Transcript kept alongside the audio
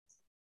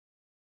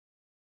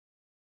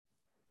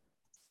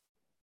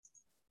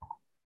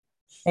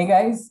Hey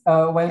guys,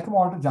 welcome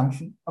all to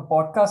Junction, a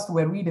podcast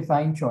where we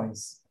define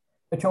choice.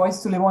 A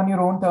choice to live on your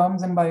own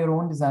terms and by your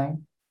own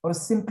design, or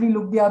simply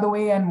look the other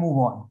way and move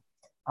on.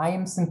 I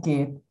am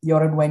Sanket,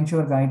 your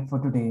adventure guide for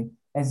today,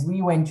 as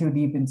we venture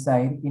deep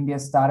inside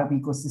India's startup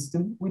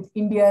ecosystem with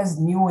India's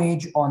new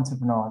age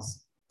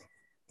entrepreneurs.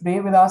 Today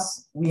with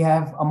us, we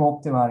have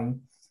Amogh Tiwari.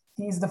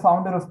 He is the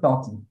founder of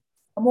Talkie.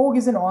 Amogh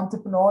is an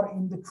entrepreneur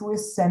in the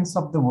truest sense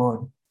of the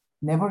word,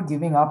 never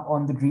giving up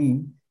on the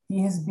dream.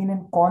 He has been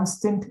a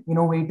constant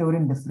innovator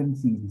in different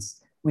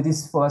fields, with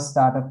his first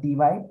startup,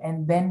 T-Vibe,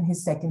 and then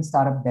his second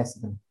startup,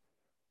 Decibel.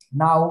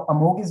 Now,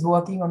 Amogh is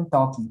working on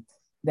Talkie.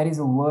 That is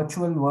a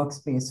virtual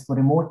workspace for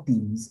remote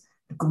teams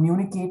to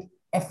communicate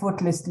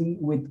effortlessly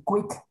with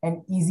quick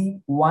and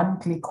easy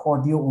one-click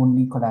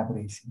audio-only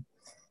collaboration.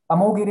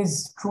 Amog, it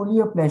is truly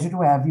a pleasure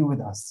to have you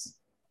with us.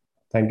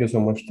 Thank you so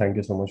much. Thank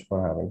you so much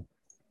for having.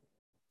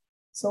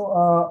 So,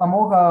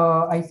 Amog,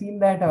 I feel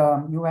that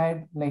you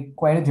had like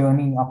quite a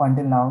journey up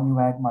until now. You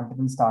had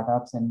multiple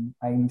startups, and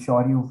I'm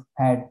sure you've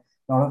had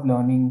a lot of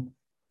learning,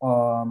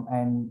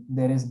 and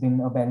there has been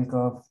a bell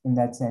curve in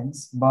that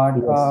sense. But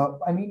Yes.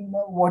 I mean,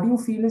 what do you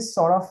feel is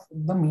sort of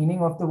the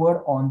meaning of the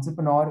word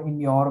entrepreneur in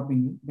your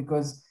opinion?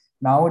 Because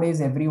nowadays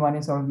everyone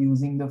is sort of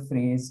using the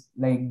phrase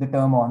like the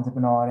term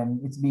entrepreneur, and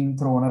it's being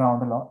thrown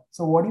around a lot.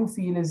 So, what do you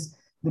feel is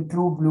the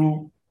true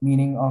blue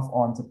meaning of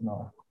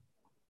entrepreneur?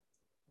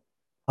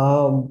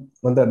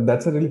 Well,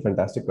 that's a really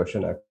fantastic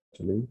question,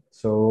 actually.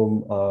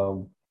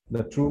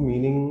 The true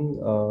meaning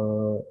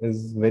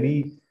is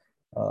very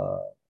uh,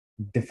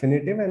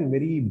 definitive and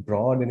very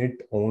broad in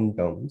its own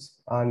terms,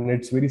 and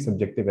it's very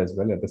subjective as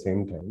well at the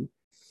same time.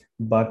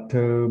 But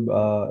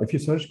if you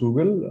search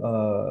Google,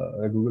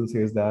 Google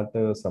says that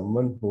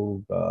someone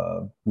who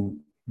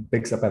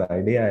picks up an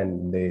idea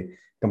and they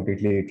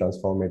completely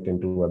transform it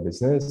into a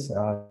business.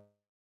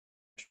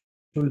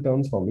 Actual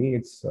terms for me,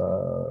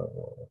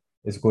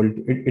 is equal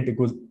to, it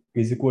equals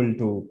is equal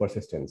to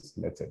persistence.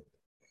 That's it.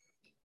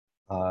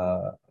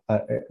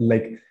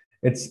 Like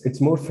it's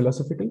more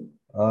philosophical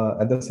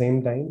at the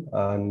same time,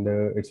 and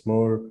it's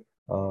more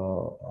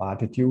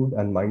attitude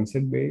and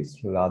mindset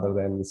based rather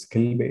than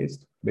skill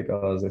based,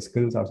 because the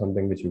skills are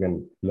something which you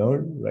can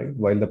learn, right,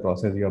 while the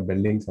process you are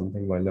building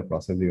something, while the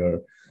process you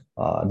are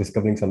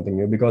discovering something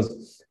new.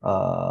 Because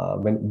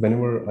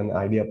whenever an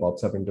idea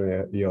pops up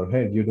into your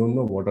head, you don't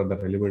know what are the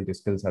relevant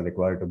skills are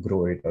required to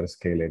grow it or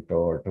scale it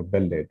or to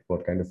build it,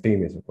 what kind of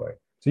team is required,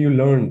 so you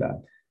learn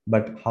that.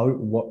 But how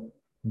what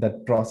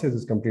that process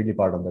is completely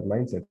part of that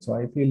mindset. So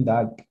I feel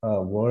that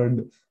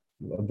word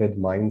with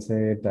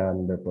mindset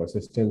and the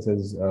persistence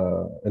is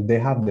they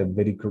have the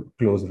very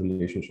close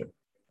relationship.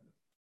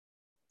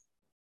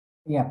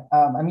 Yeah,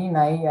 I mean,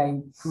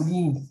 I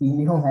truly feel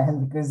you,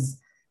 man, because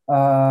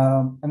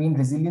I mean,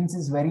 resilience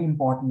is very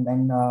important.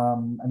 And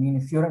I mean,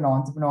 if you're an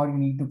entrepreneur, you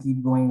need to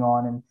keep going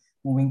on and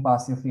moving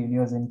past your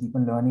failures and keep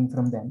on learning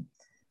from them.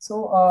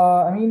 So,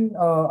 I mean,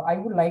 I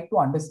would like to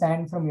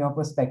understand from your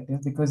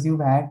perspective because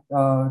you've had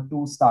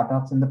two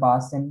startups in the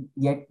past and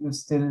yet you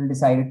still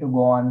decided to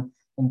go on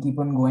and keep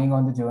on going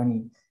on the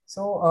journey.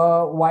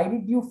 So, why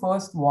did you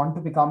first want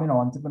to become an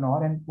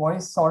entrepreneur, and what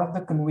is sort of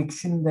the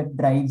conviction that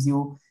drives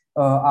you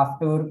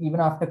after even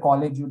after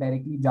college you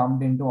directly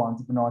jumped into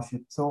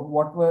entrepreneurship? So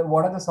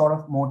what are the sort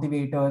of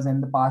motivators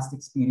and the past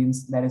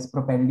experience that has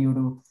propelled you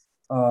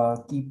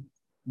to keep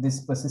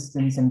this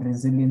persistence and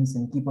resilience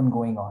and keep on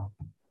going on?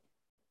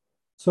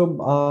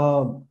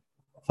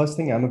 First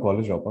thing, I'm a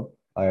college dropper.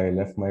 I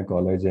left my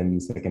college in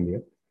second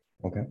year.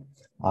 Okay,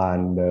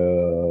 and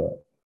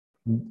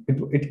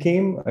it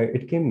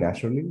came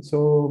naturally.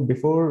 So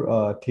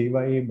before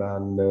T-Vibe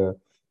and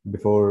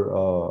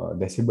before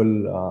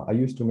Decibel, I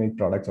used to make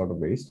products out of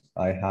waste.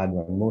 I had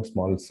one more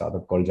small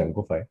startup called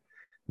Junkify,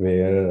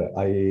 where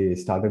I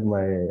started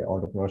my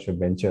entrepreneurship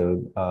venture,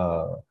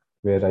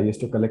 where I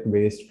used to collect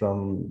waste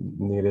from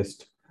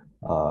nearest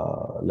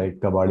like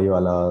kabadi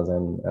walas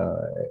and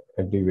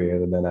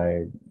everywhere. Then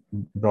I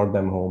brought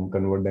them home,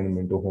 convert them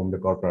into home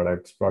decor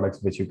products,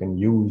 products which you can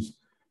use,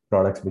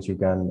 products which you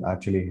can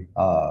actually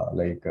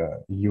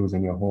use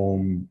in your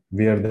home,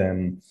 wear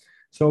them.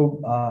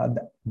 So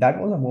that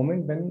was a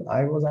moment when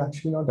I was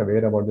actually not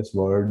aware about this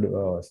word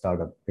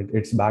startup.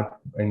 It's back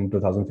in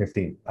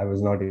 2015. I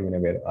was not even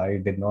aware. I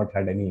did not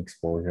had any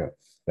exposure,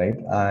 right?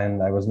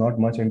 And I was not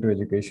much into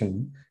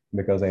education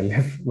because I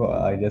left.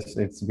 I just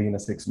it's been a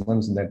 6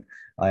 months that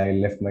I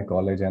left my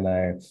college and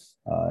I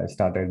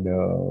started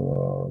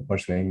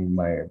pursuing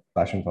my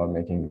passion for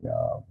making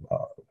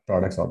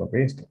products out of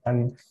waste.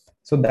 And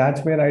so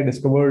that's where I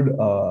discovered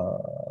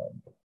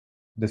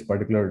this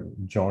particular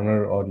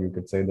genre, or you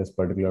could say this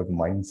particular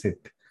mindset,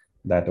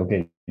 that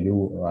okay,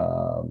 you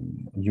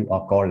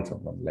are called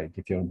someone. Like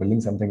if you're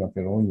building something of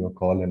your own, you're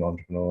called an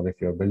entrepreneur.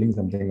 If you're building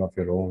something of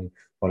your own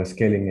or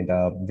scaling it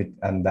up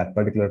and that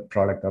particular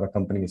product or a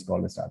company is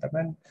called a startup.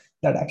 And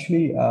that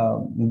actually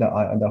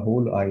the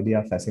whole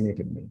idea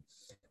fascinated me.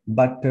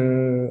 But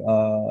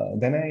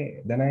then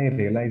I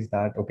realized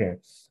that okay,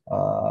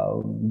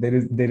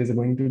 there is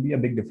going to be a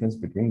big difference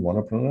between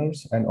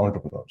entrepreneurs and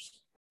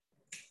entrepreneurs.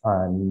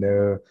 And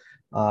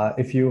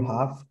if you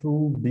have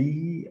to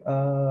be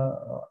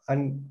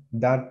and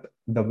that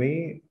the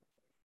way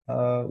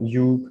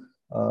you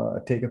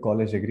take a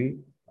college degree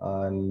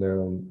and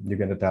you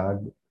get a tag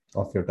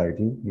of your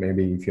title.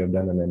 Maybe if you have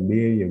done an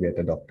MBA, you get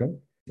a doctor,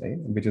 right?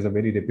 Which is a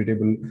very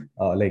reputable,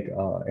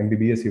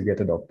 MBBS, you get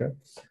a doctor,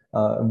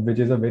 which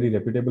is a very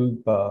reputable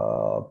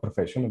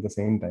profession at the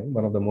same time.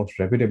 One of the most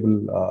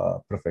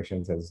reputable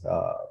professions is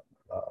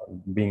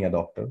being a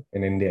doctor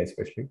in India,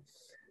 especially.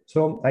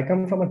 So I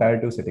come from a tier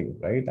two city,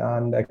 right?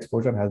 And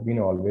exposure has been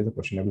always a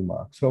questionable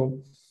mark. So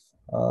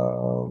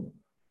uh,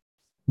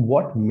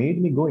 what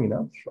made me go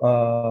enough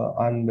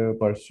and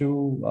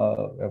pursue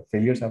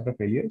failures after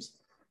failures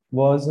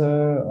was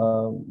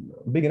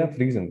big enough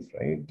reasons,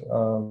 right?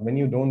 When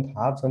you don't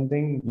have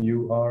something,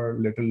 you are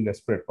little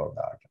desperate for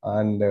that.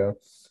 And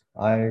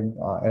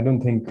I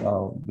don't think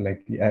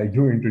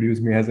you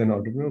introduced me as an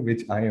entrepreneur,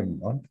 which I am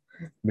not,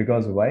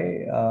 because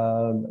why?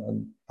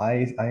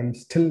 I'm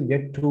still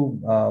yet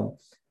to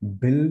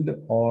build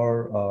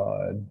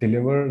or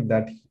deliver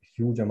that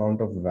huge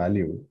amount of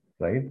value,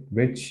 right?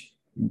 Which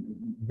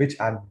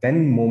at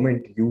then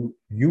moment you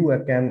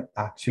can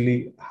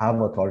actually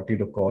have authority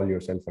to call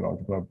yourself an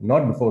entrepreneur.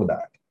 Not before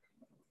that,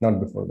 not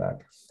before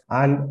that.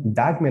 And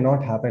that may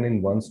not happen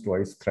in once,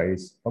 twice,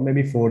 thrice, or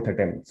maybe fourth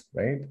attempts,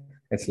 right?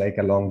 It's like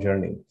a long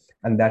journey.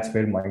 And that's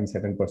where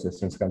mindset and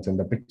persistence comes in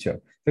the picture.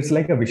 It's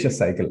like a vicious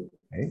cycle,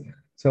 right?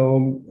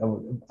 So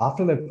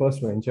after that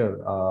first venture,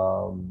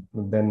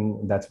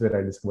 then that's where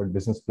I discovered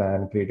business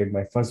plan, created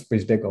my first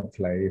pitch deck of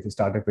life,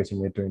 started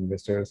pitching it to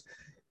investors,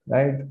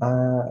 right?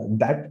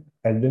 That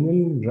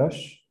adrenaline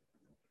rush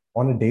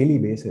on a daily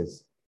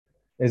basis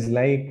is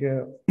like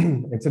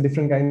it's a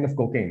different kind of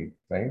cocaine,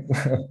 right?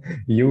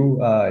 You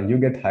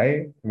get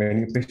high when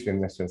you pitch to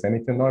investors, and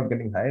if you're not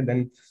getting high,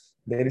 then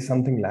there is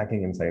something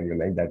lacking inside you,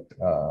 like that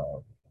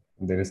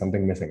there is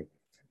something missing.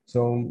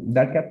 So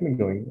that kept me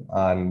going,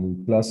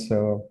 and plus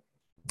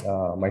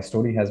my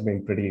story has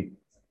been pretty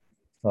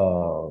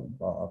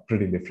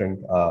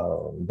different.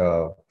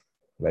 The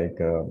like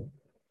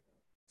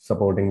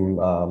supporting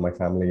my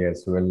family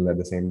as well at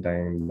the same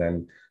time.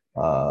 Then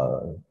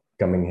uh,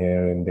 coming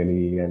here in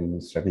Delhi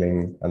and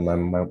struggling, and my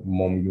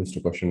mom used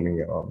to question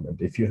me,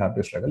 if you have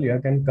to struggle, you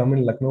can come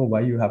in Lucknow. Why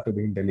you have to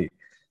be in Delhi?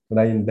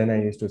 But then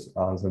I used to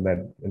answer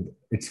that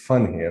it's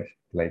fun here.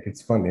 Like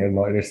it's fun here.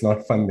 No, it's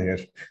not fun there.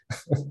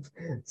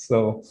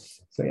 so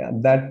so yeah,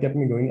 that kept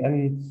me going.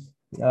 And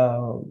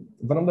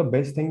one of the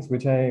best things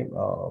which I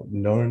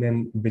learned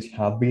and which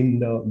have been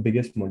the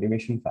biggest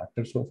motivation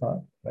factor so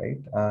far, right?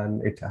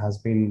 And it has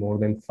been more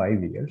than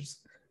 5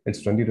 years. It's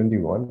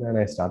 2021, and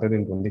I started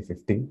in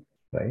 2015,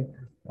 right?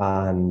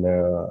 And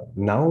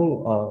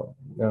now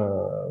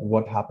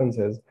what happens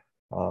is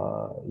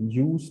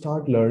you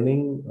start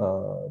learning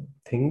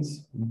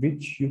things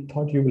which you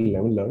thought you will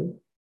never learn,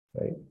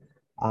 right?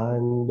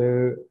 And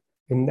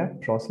in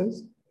that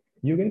process,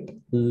 you get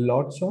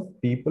lots of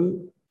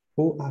people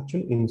who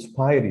actually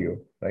inspire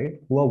you, right?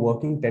 Who are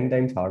working 10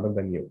 times harder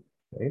than you,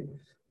 right?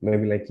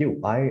 Maybe like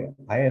you. I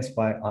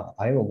aspire,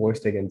 I'm a voice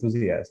tech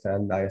enthusiast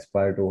and I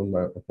aspire to own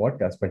my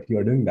podcast, but you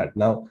are doing that.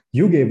 Now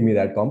you gave me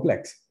that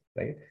complex,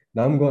 right?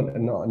 Now I'm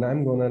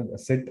gonna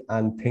sit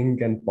and think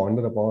and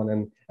ponder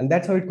upon, and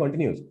that's how it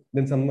continues.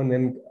 Then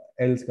someone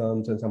else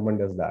comes and someone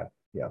does that.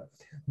 Yeah.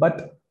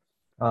 But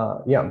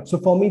yeah, so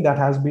for me that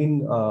has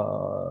been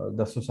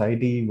the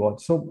society. What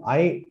so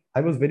I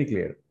was very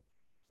clear,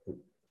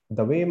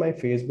 the way my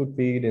Facebook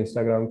feed,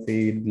 Instagram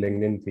feed,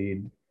 LinkedIn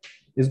feed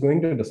is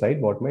going to decide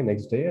what my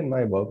next day and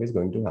my work is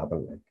going to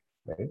happen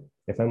like, right?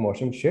 If I'm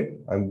washing shit,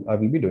 I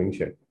will be doing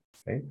shit,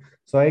 right?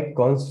 So I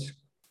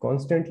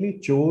constantly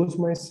chose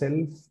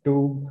myself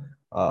to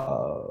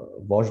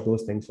watch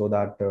those things so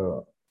that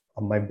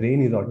my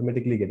brain is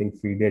automatically getting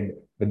feeded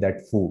with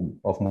that food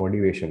of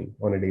motivation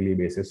on a daily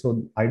basis.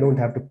 So I don't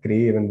have to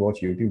crave and watch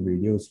YouTube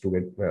videos to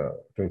get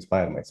to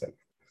inspire myself.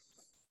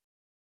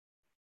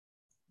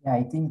 Yeah,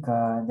 I think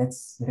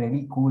that's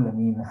really cool. I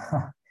mean,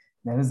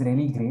 that was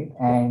really great,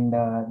 and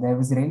that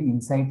was really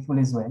insightful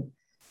as well.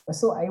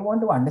 So I want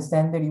to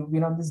understand that you've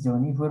been on this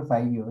journey for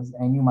 5 years,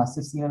 and you must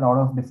have seen a lot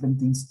of different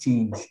things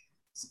change,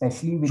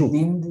 especially True,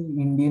 within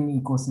the Indian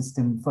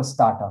ecosystem for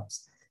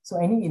startups. So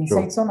any true.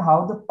 insights on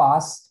how the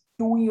past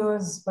 2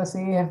 years per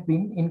se have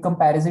been in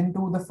comparison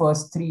to the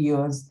first 3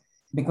 years?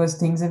 Because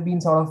things have been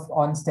sort of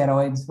on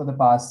steroids for the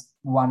past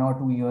 1 or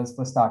 2 years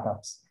for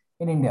startups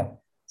in India.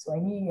 So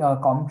any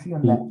commentary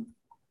on that?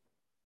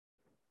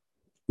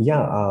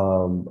 Yeah,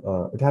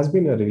 it has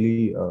been a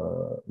really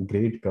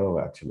great curve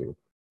actually,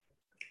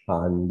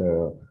 and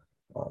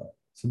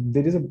so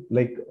there is a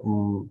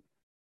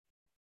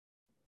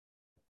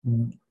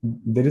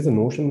there is a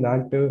notion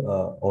that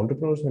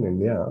entrepreneurs in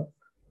India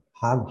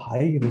have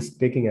high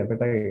risk-taking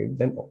appetite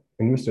than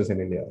investors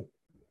in India.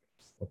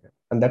 Okay,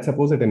 and that's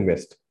opposite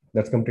invest.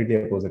 That's completely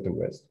opposite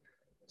invest.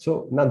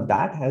 So now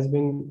that has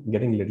been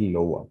getting a little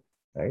lower,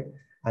 right?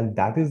 And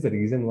that is the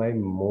reason why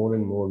more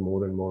and more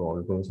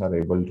entrepreneurs are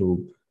able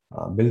to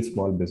build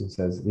small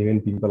businesses. Even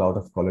people out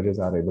of colleges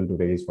are able to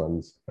raise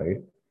funds,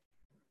 right?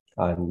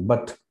 And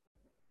but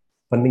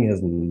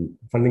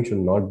funding should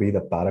not be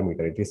the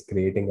parameter. It is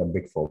creating a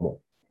big FOMO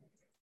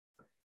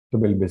to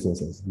build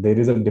businesses. There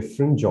is a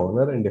different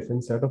genre and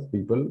different set of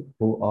people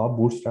who are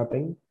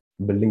bootstrapping,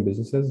 building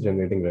businesses,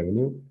 generating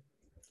revenue,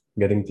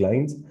 getting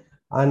clients,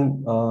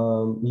 and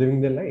living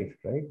their life,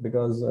 right?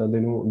 Because they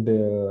know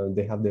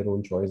they have their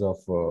own choice of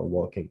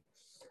working.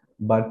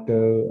 But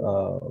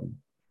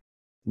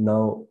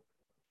now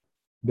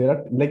there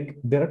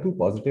are two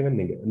positive and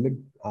negative. Like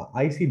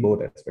I see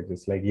both aspects.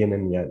 It's like yin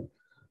and yang.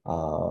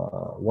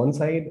 One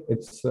side,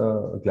 it's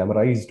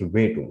glamorized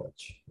way too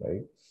much,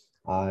 right?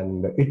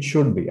 And it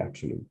should be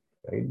actually,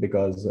 right?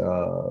 Because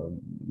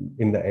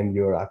in the end,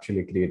 you're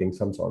actually creating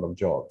some sort of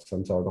job,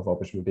 some sort of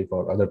opportunity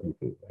for other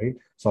people, right?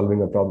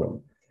 Solving a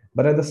problem.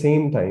 But at the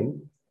same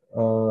time,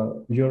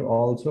 you're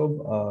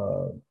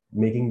also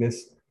making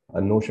this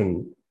a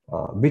notion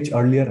which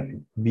earlier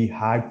we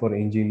had for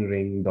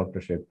engineering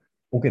doctorship.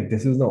 Okay,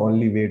 this is the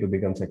only way to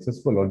become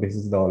successful, or this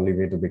is the only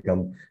way to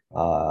become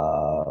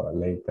or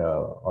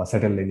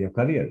settled in your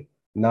career.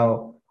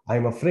 Now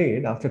I'm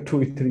afraid after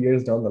 2 3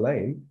 years down the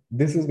line,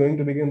 this is going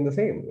to become the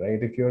same,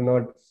 right? If you're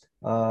not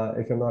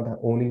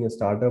owning a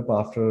startup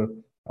after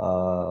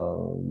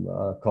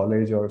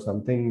college or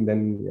something,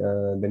 then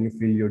you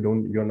feel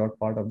you're not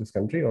part of this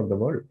country or the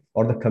world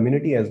or the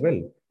community as well.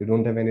 You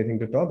don't have anything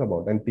to talk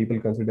about, and people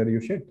consider you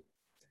shit.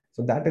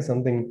 So that is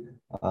something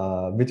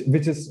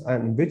which is,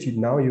 and which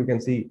now you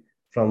can see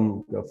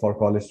from for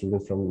college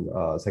students from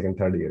second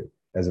third year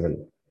as well.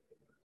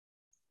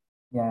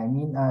 Yeah, I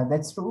mean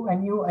that's true,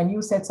 and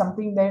you said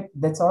something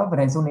that sort of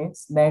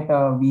resonates, that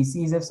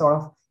VCs have sort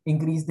of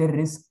increased their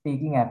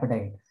risk-taking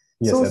appetite.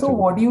 Yes, So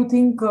what do absolutely. you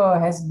think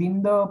has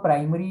been the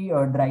primary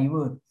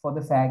driver for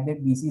the fact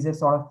that VCs have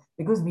sort of,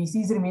 because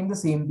VCs remain the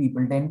same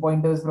people, 10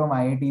 pointers from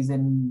IITs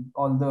and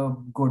all the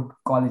good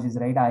colleges,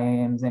 right?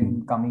 IIMs,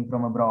 and coming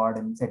from abroad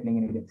and settling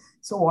in India.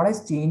 So what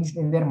has changed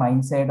in their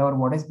mindset, or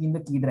what has been the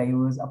key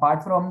drivers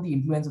apart from the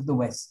influence of the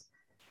West?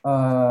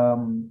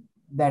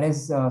 That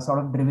has sort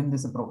of driven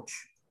this approach.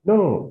 No,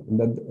 no,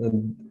 that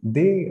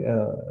they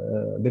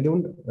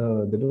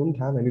don't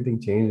have anything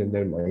changed in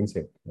their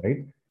mindset,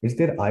 right? It's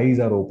their eyes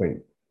are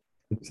open.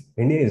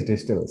 India is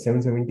digital,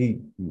 770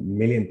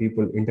 million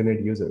people,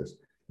 internet users.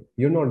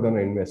 You're not going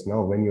to invest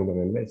now. When you're going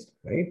to invest,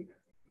 right?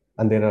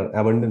 And there are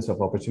abundance of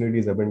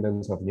opportunities,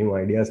 abundance of new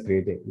ideas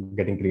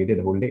getting created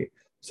the whole day.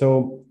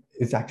 So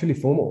it's actually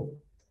FOMO,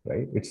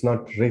 right? It's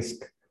not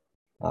risk.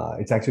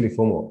 It's actually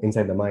FOMO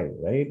inside the mind,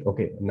 right?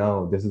 Okay,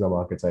 now this is the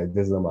market side,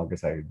 this is the market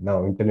side.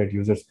 Now internet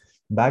users,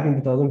 back in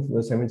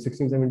 2007,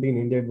 16, 17,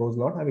 India was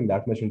not having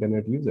that much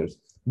internet users.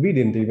 We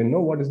didn't even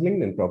know what is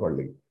LinkedIn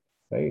properly,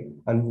 right?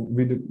 And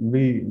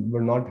we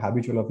were not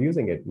habitual of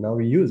using it. Now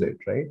we use it,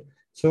 right?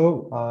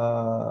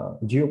 So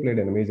Geo played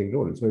an amazing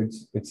role. So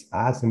it's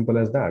as simple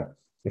as that.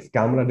 If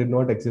camera did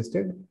not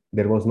existed,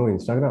 there was no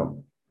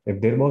Instagram.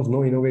 If there was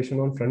no innovation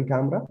on front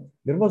camera,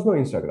 there was no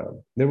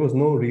Instagram. There was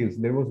no Reels.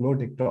 There was no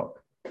TikTok,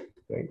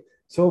 right?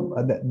 So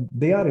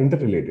they are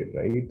interrelated,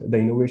 right? The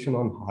innovation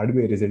on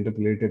hardware is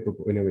interrelated to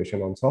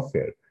innovation on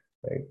software,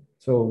 right?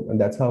 So and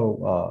that's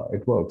how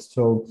it works.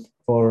 So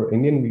for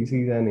Indian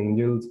VCs and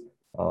angels,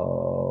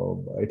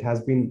 it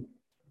has been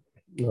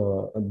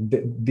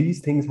these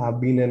things have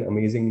been an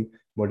amazing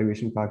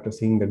motivation factor,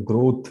 seeing the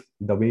growth,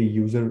 the way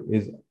user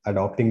is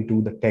adopting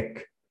to the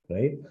tech,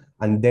 right?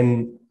 And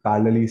then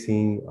parallelly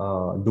seeing,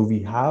 do we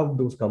have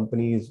those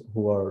companies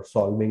who are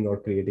solving or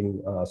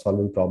creating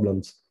solving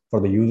problems for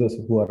the users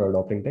who are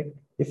adopting tech?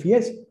 If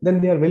yes,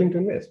 then they are willing to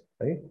invest,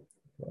 right?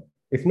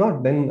 If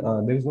not, then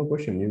there is no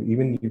question.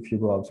 Even if you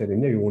go outside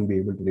India, you won't be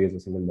able to raise a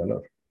single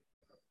dollar.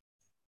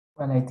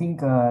 Well, I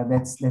think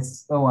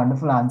that's a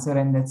wonderful answer,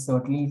 and that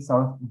certainly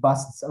sort of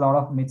busts a lot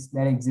of myths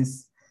that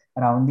exist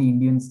around the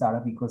Indian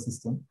startup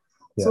ecosystem.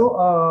 Yeah.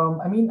 So,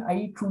 I mean,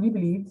 I truly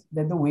believe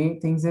that the way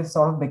things have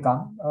sort of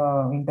become,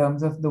 in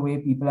terms of the way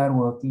people are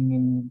working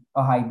in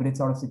a hybrid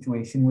sort of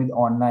situation with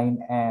online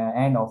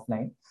and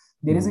offline,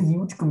 there is a Mhm.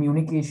 huge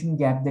communication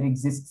gap that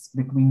exists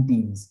between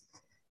teams.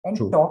 And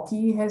True.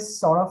 Talkie has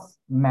sort of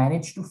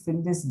managed to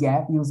fill this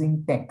gap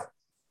using tech.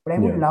 But I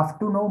would Yeah. love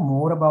to know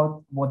more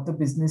about what the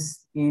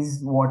business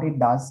is, what it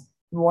does,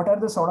 what are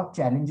the sort of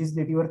challenges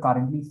that you are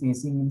currently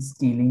facing in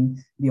scaling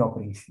the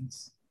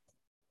operations.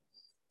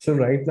 So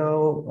right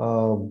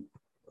now,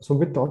 so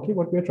with Talkie,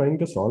 what we are trying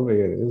to solve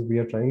here is we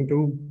are trying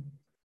to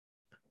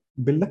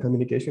build a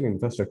communication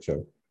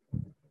infrastructure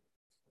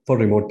for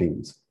remote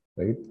teams,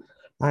 right?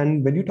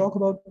 And when you talk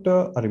about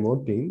a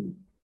remote team,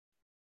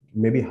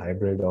 maybe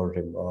hybrid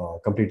or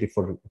completely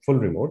full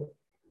remote,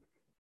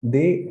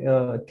 they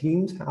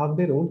teams have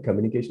their own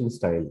communication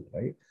style,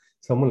 right?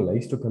 Someone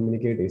likes to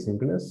communicate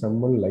asynchronous,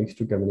 someone likes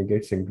to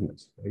communicate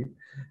synchronous, right?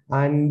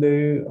 And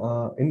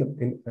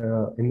in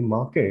the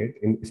market,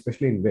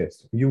 especially in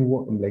West,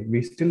 like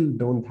we still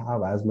don't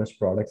have as much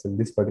products in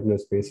this particular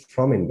space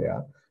from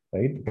India,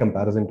 right?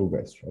 Comparison to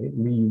West, right?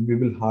 We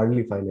will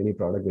hardly find any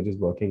product which is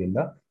working in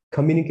the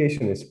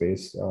communication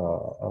space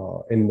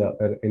in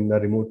the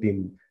remote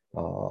team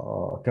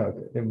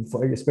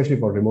especially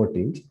for remote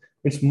teams.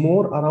 It's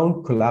more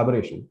around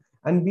collaboration,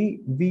 and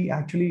we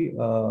actually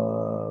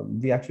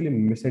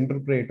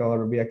misinterpret,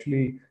 or we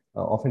actually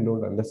often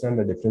don't understand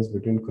the difference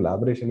between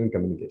collaboration and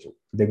communication.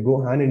 They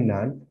go hand in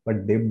hand,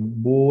 but they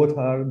both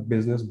are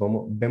business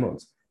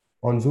bemoans.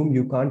 On Zoom,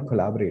 you can't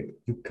collaborate,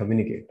 you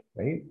communicate,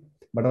 right?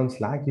 But on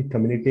Slack, you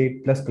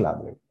communicate plus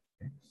collaborate.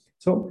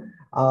 So,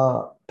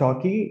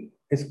 Talkie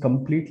is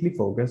completely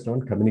focused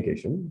on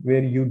communication,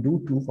 where you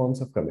do two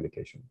forms of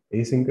communication,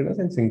 asynchronous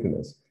and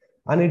synchronous.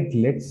 And it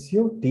lets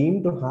your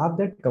team to have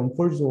that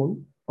comfort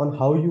zone on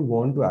how you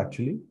want to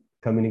actually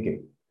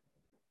communicate.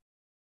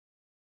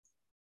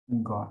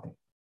 Got it.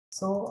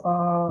 So,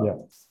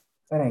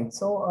 Yeah. right.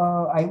 So,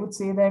 I would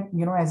say that,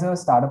 as a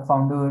startup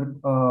founder,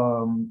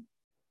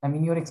 I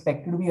mean, you're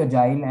expected to be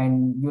agile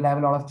and you'll have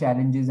a lot of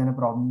challenges and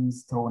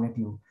problems thrown at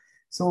you.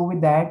 So,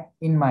 with that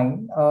in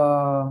mind,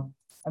 I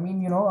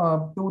mean,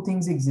 two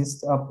things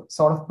exist,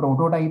 sort of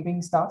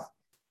prototyping stuff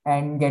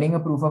and getting a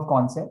proof of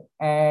concept,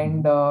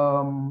 and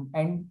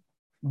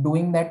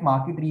doing that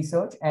market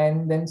research,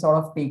 and then sort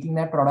of taking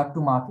that product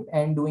to market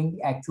and doing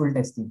the actual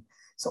testing.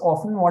 So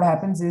often what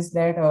happens is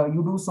that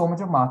you do so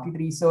much of market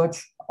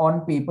research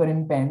on paper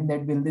and pen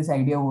that will this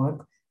idea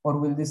work, or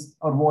will this,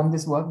 or won't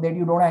this work, that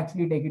you don't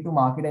actually take it to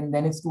market, and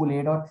then it's too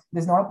late, or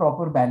there's not a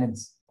proper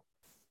balance.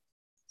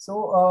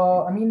 So,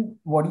 I mean,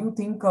 what do you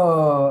think?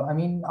 I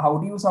mean, how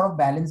do you sort of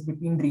balance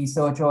between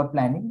research or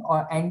planning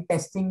and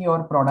testing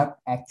your product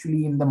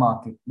actually in the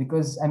market?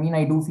 Because, I mean,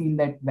 I do feel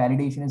that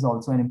validation is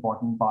also an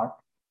important part.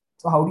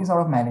 So, how do you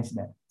sort of manage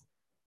that?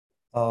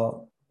 Uh,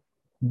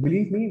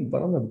 Believe me,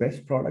 one of the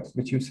best products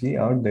which you see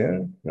out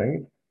there,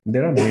 right?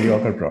 There are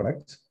mediocre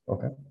products,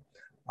 okay?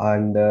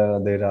 And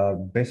there are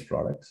best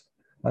products,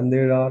 and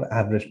there are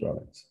average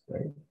products,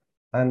 right?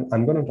 And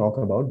I'm going to talk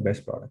about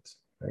best products,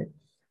 right?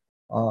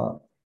 Uh,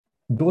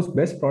 those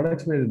best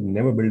products were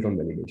never built on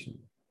validation,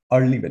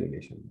 early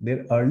validation.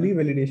 Their early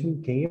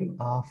validation came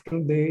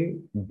after they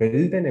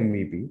built an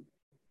MVP,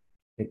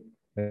 it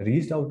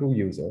reached out to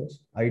users,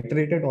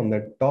 iterated on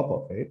the top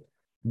of it,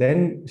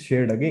 then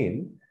shared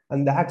again,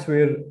 and that's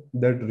where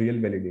that real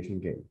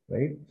validation came,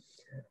 right?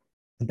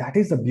 That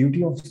is the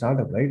beauty of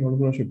startup, right?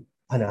 Entrepreneurship.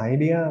 An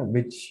idea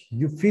which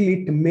you feel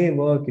it may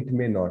work, it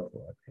may not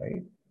work,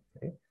 right?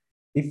 Okay.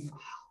 If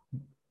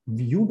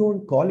you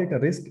don't call it a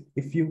risk,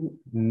 if you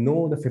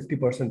know the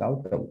 50%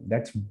 outcome,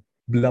 that's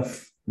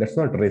bluff. That's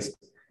not risk.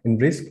 In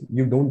risk,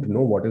 you don't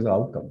know what is the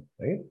outcome,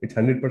 right? It's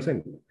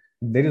 100%.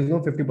 There is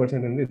no 50%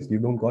 in risk. You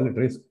don't call it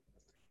risk,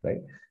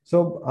 right?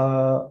 So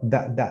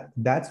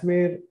that's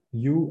where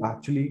you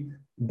actually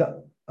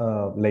the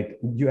like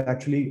you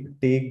actually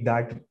take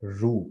that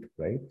route,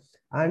 right?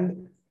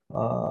 And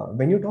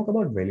when you talk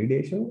about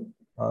validation,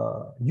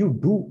 you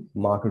do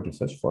market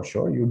research for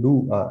sure. You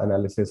do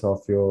analysis of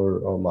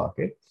your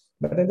market,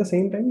 but at the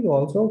same time, you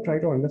also try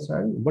to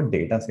understand what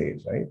data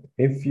says, right?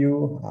 If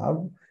you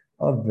have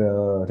a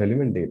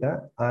relevant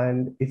data,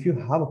 and if you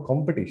have a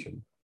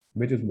competition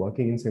which is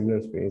working in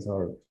similar space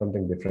or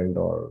something different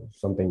or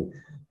something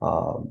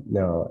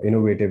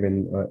innovative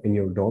in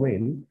your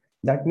domain,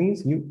 that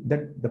means you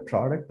that the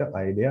product, the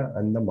idea,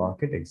 and the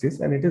market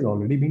exists, and it is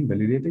already being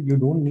validated. You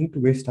don't need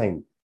to waste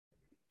time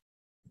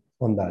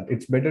on that.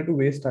 It's better to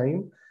waste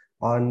time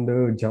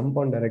and jump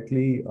on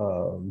directly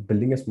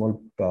building a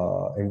small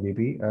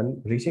MVP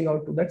and reaching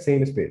out to that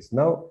same space.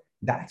 Now,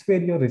 that's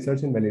where your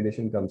research and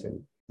validation comes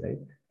in, right?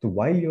 So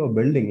while you're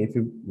building, if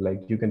you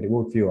like, you can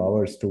devote few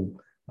hours to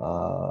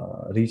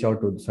reach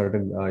out to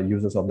certain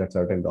users of that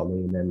certain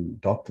domain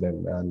and talk to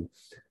them. And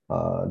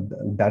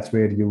that's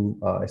where you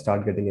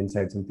start getting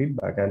insights and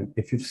feedback. And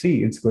if you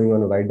see it's going on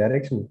the right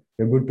direction,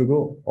 you're good to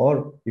go,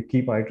 or you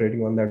keep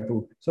iterating on that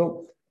route.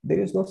 So there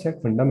is no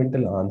set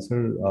fundamental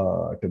answer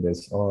to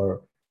this,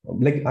 or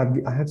like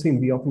I have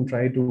seen, we often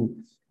try to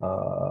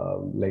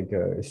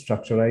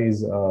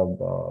structurize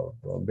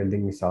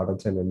building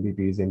startups and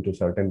MVPs into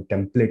certain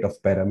template of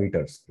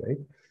parameters, right?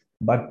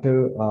 But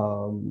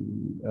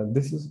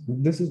this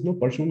is no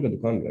Parchun ka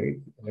dukan, right?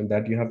 And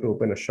that you have to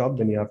open a shop,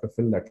 then you have to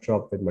fill that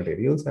shop with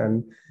materials,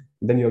 and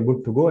then you're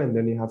good to go, and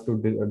then you have to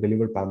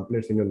deliver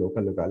pamphlets in your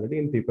local locality,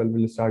 and people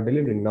will start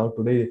delivering. Now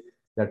today,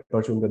 that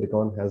Parchun ka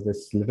dukan has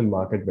this little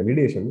market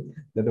validation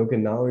that okay,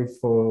 now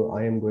if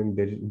I am going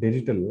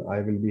digital,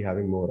 I will be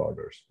having more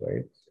orders,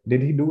 right?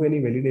 Did he do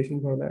any validation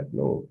for that?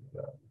 No.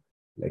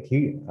 Like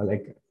he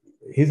like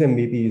his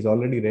MVP is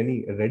already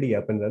ready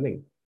up and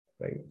running,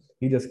 right?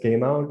 He just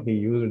came out, he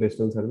used a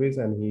digital service,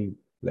 and he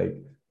like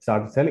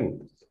started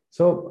selling.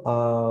 So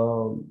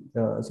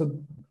so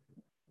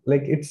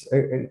like it's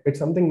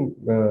something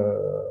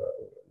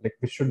like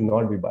we should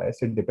not be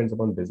biased. It depends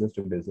upon business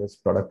to business,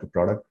 product to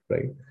product,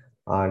 right?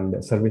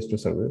 And service to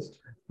service.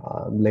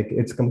 Like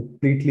it's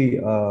completely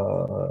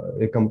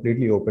a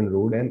completely open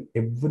road, and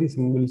every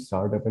single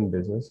startup and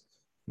business,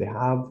 they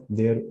have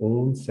their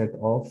own set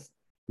of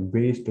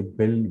ways to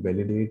build,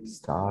 validate,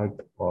 start,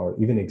 or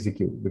even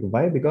execute.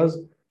 Why? Because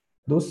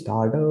those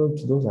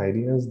startups, those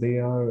ideas, they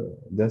are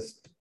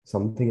just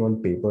something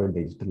on paper,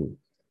 digital.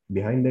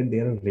 behind it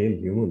there are real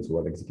humans who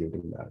are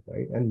executing that,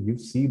 right? And you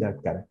see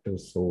that character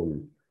soul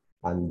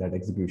and that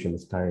execution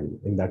style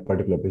in that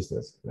particular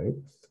business, right?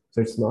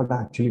 So it's not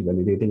actually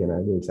validating an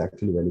idea, it's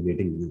actually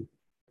validating you,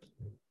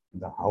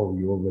 the how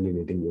you are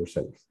validating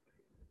yourself.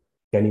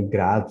 Can you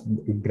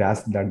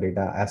grasp that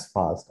data as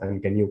fast,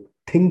 and can you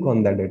think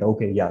on that data,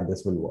 okay, yeah,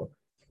 this will work,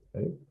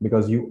 right?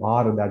 Because you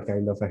are that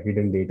kind of a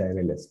hidden data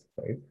analyst,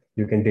 right?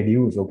 You can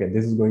deduce, okay,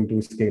 this is going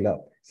to scale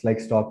up. It's like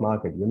stock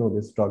market, you know,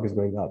 this stock is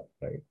going up,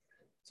 right?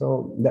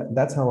 So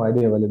that's how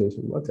idea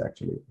validation works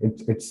actually.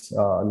 It's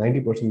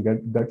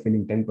 90% gut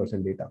feeling,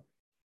 10% data.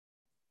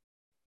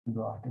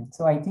 Got it.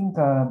 So I think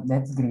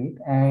that's great.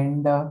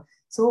 And I'm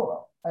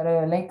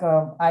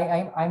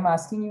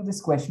asking you this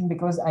question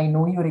because I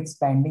know you're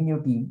expanding your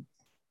team.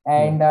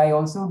 Yeah. And I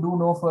also do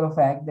know for a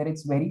fact that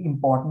it's very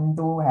important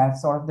to have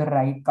sort of the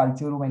right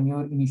culture when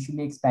you're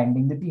initially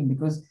expanding the team.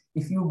 Because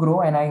if you grow,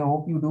 and I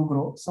hope you do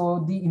grow,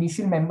 so the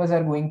initial members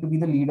are going to be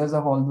the leaders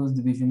of all those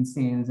divisions,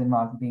 sales and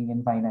marketing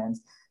and finance.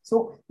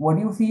 So, what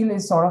do you feel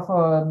is sort of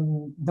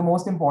the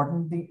most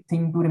important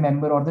thing to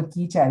remember, or the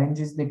key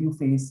challenges that you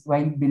face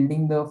while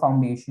building the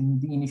foundation,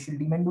 the initial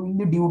team, and doing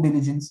the due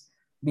diligence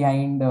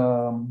behind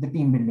the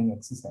team building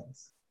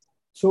exercise?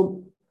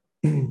 So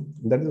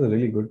that is a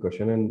really good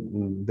question,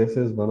 and this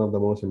is one of the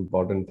most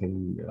important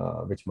thing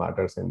which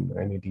matters in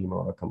any team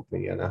or a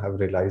company. And I have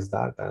realized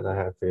that, and I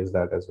have faced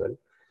that as well.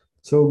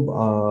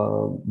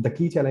 So the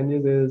key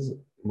challenges is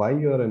why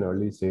you are an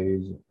early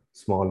stage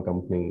small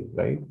company,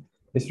 right?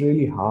 It's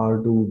really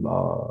hard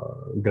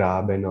to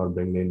grab in or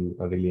bring in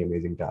a really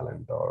amazing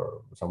talent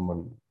or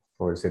someone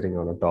who is sitting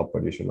on a top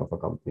position of a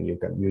company.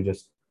 You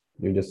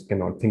just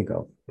cannot think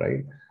of,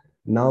 right?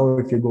 Now,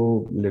 if you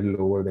go a little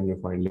lower, then you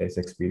find less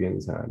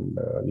experience and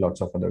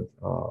lots of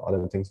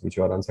other things which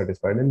you are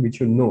unsatisfied and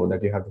which you know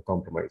that you have to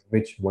compromise,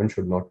 which one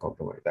should not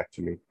compromise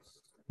actually,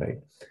 right?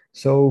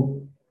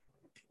 So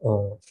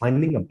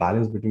finding a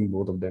balance between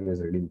both of them is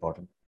really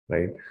important,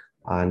 right?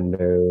 And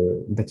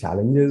the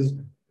challenges,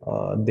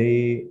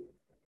 they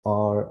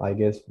are, I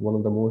guess, one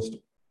of the most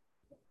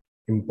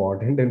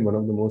important and one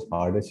of the most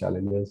hardest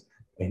challenges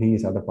any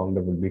startup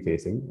founder will be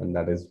facing, and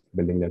that is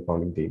building their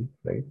founding team,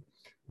 right?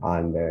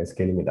 And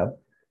scaling it up.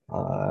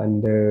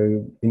 And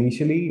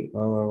initially,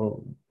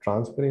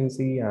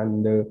 transparency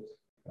and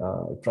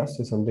trust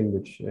is something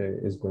which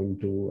is going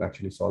to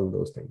actually solve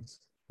those things,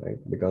 right?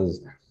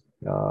 Because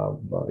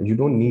you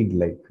don't need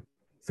like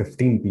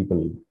 15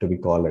 people to be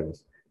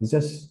callers. It's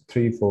just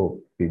three, four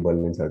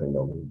people in certain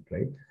domain,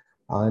 right?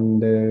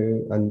 And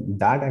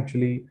that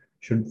actually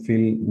should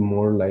feel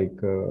more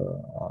like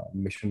a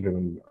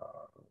mission-driven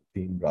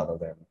team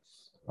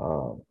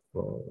uh,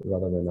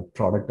 rather than a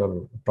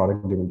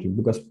product-driven team.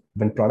 Because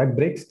when product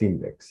breaks, team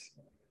breaks,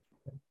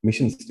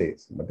 mission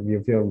stays. But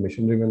if you're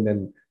mission-driven,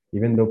 then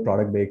even though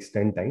product breaks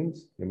 10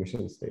 times, your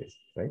mission stays,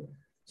 right?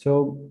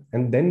 So,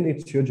 and then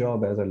it's your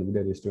job as a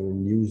leader is to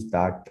use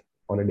that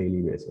on a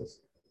daily basis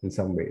in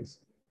some ways,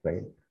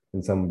 right?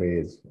 In some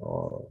ways,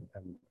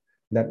 and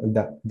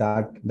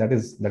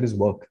that is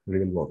work,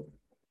 real work.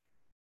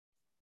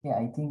 Yeah,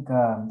 I think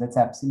that's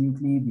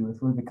absolutely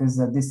beautiful because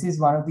this is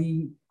one of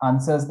the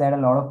answers that a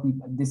lot of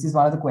people, this is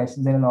one of the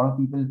questions that a lot of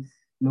people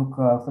look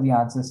for the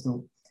answers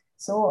to.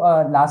 So,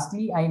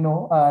 lastly, I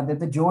know that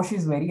the Josh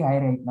is very high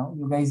right now.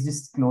 You guys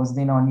just closed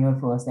in on your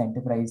first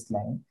enterprise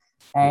client.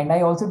 Yeah. And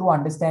I also do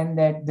understand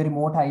that the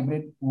remote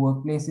hybrid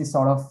workplace is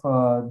sort of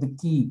the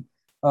key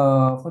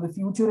for the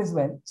future as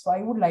well. So,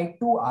 I would like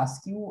to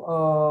ask you,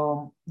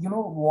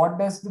 what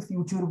does the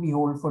future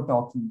behold for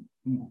Talkie?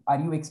 Are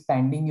you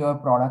expanding your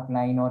product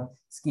line or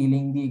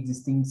scaling the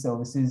existing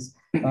services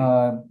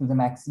to the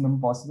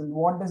maximum possible?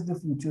 What does the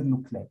future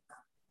look like?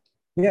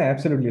 Yeah,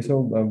 absolutely. So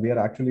we are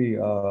actually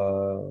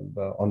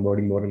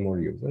onboarding more and more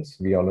users.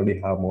 We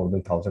already have more than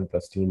 1,000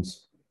 plus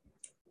teams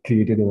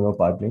created in our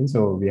pipeline.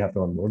 So we have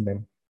to onboard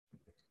them,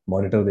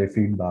 monitor their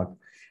feedback,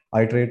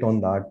 iterate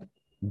on that,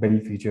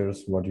 build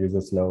features what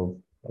users love,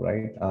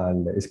 right?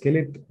 And scale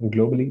it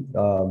globally.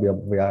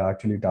 We are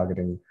actually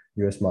targeting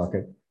US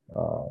market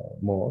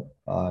more,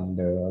 and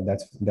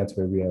that's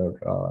where we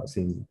are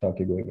seeing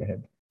Turkey going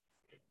ahead.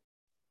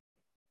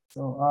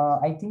 So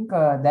I think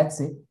that's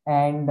it.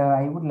 And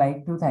I would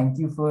like to thank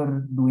you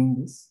for doing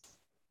this.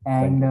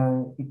 Thank And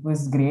you. it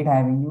was great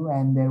having you.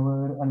 And there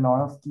were a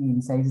lot of key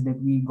insights that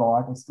we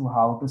got as to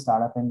how to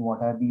start up and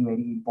what are the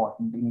very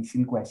important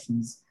initial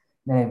questions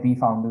that every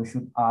founder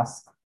should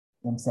ask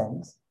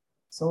themselves.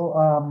 So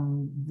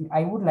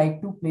I would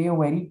like to play a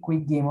very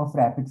quick game of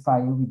rapid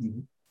fire with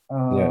you.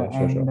 Yeah,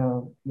 sure, And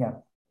sure. yeah,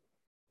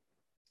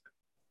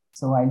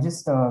 so I'll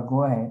just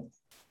go ahead.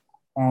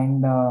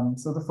 And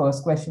so the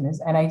first question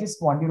is, and I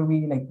just want you to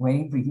be like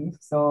very brief.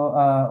 So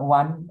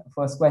one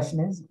first question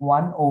is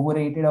one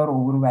overrated or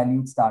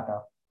overvalued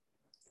startup.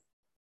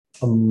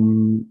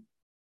 Um,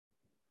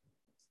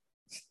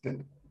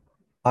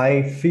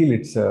 I feel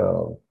it's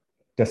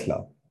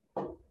Tesla.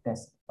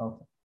 Test.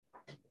 Okay.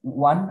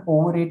 One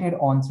overrated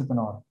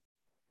entrepreneur.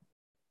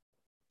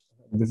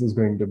 This is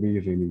going to be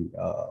really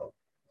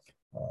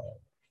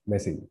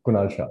messy.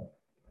 Kunal Shah.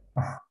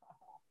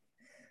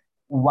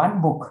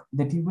 One book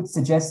that you would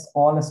suggest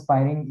all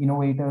aspiring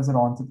innovators or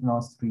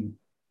entrepreneurs to read.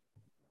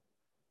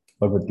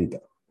 Bhagavad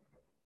Gita.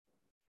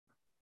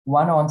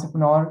 One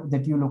entrepreneur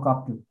that you look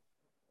up to.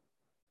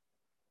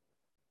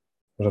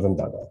 Ratan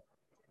Tata.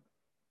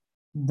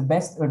 The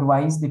best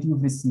advice that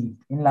you've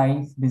received in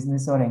life,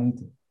 business, or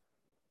anything.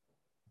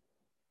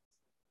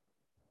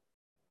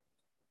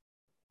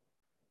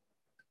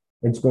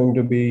 It's going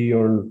to be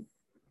your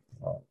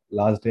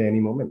last day any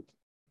moment.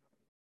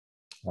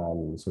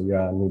 So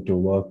yeah, I need to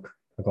work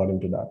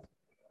according to that.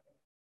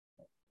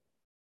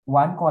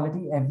 One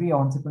quality every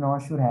entrepreneur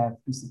should have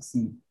to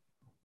succeed,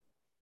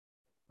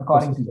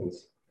 according to you.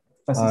 Persistence.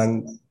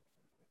 Persistence. And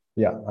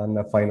yeah, and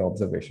a fine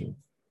observation.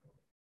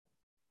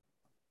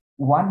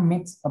 One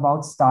myth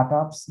about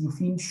startups you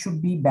feel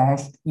should be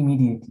bashed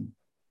immediately.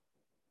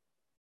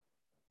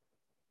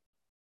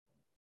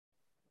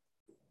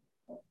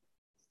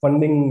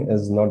 Funding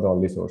is not the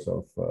only source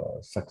of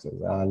success,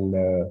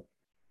 and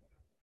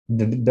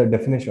the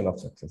definition of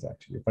success,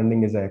 actually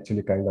funding is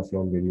actually kind of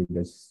loan where you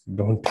just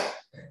don't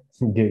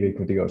give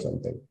equity or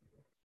something.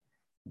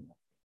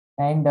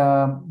 And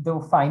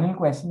the final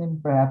question,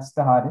 and perhaps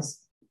the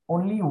hardest,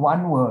 only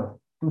one word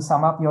to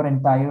sum up your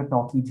entire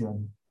Talkie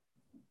journey.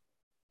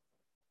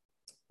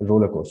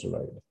 Roller coaster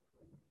ride.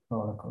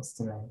 Roller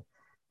coaster ride.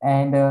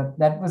 And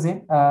that was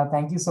it.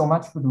 Thank you so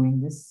much for doing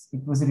this.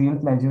 It was a real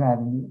pleasure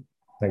having you.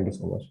 Thank you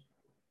so much.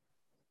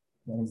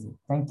 That is it.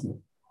 Thank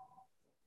you.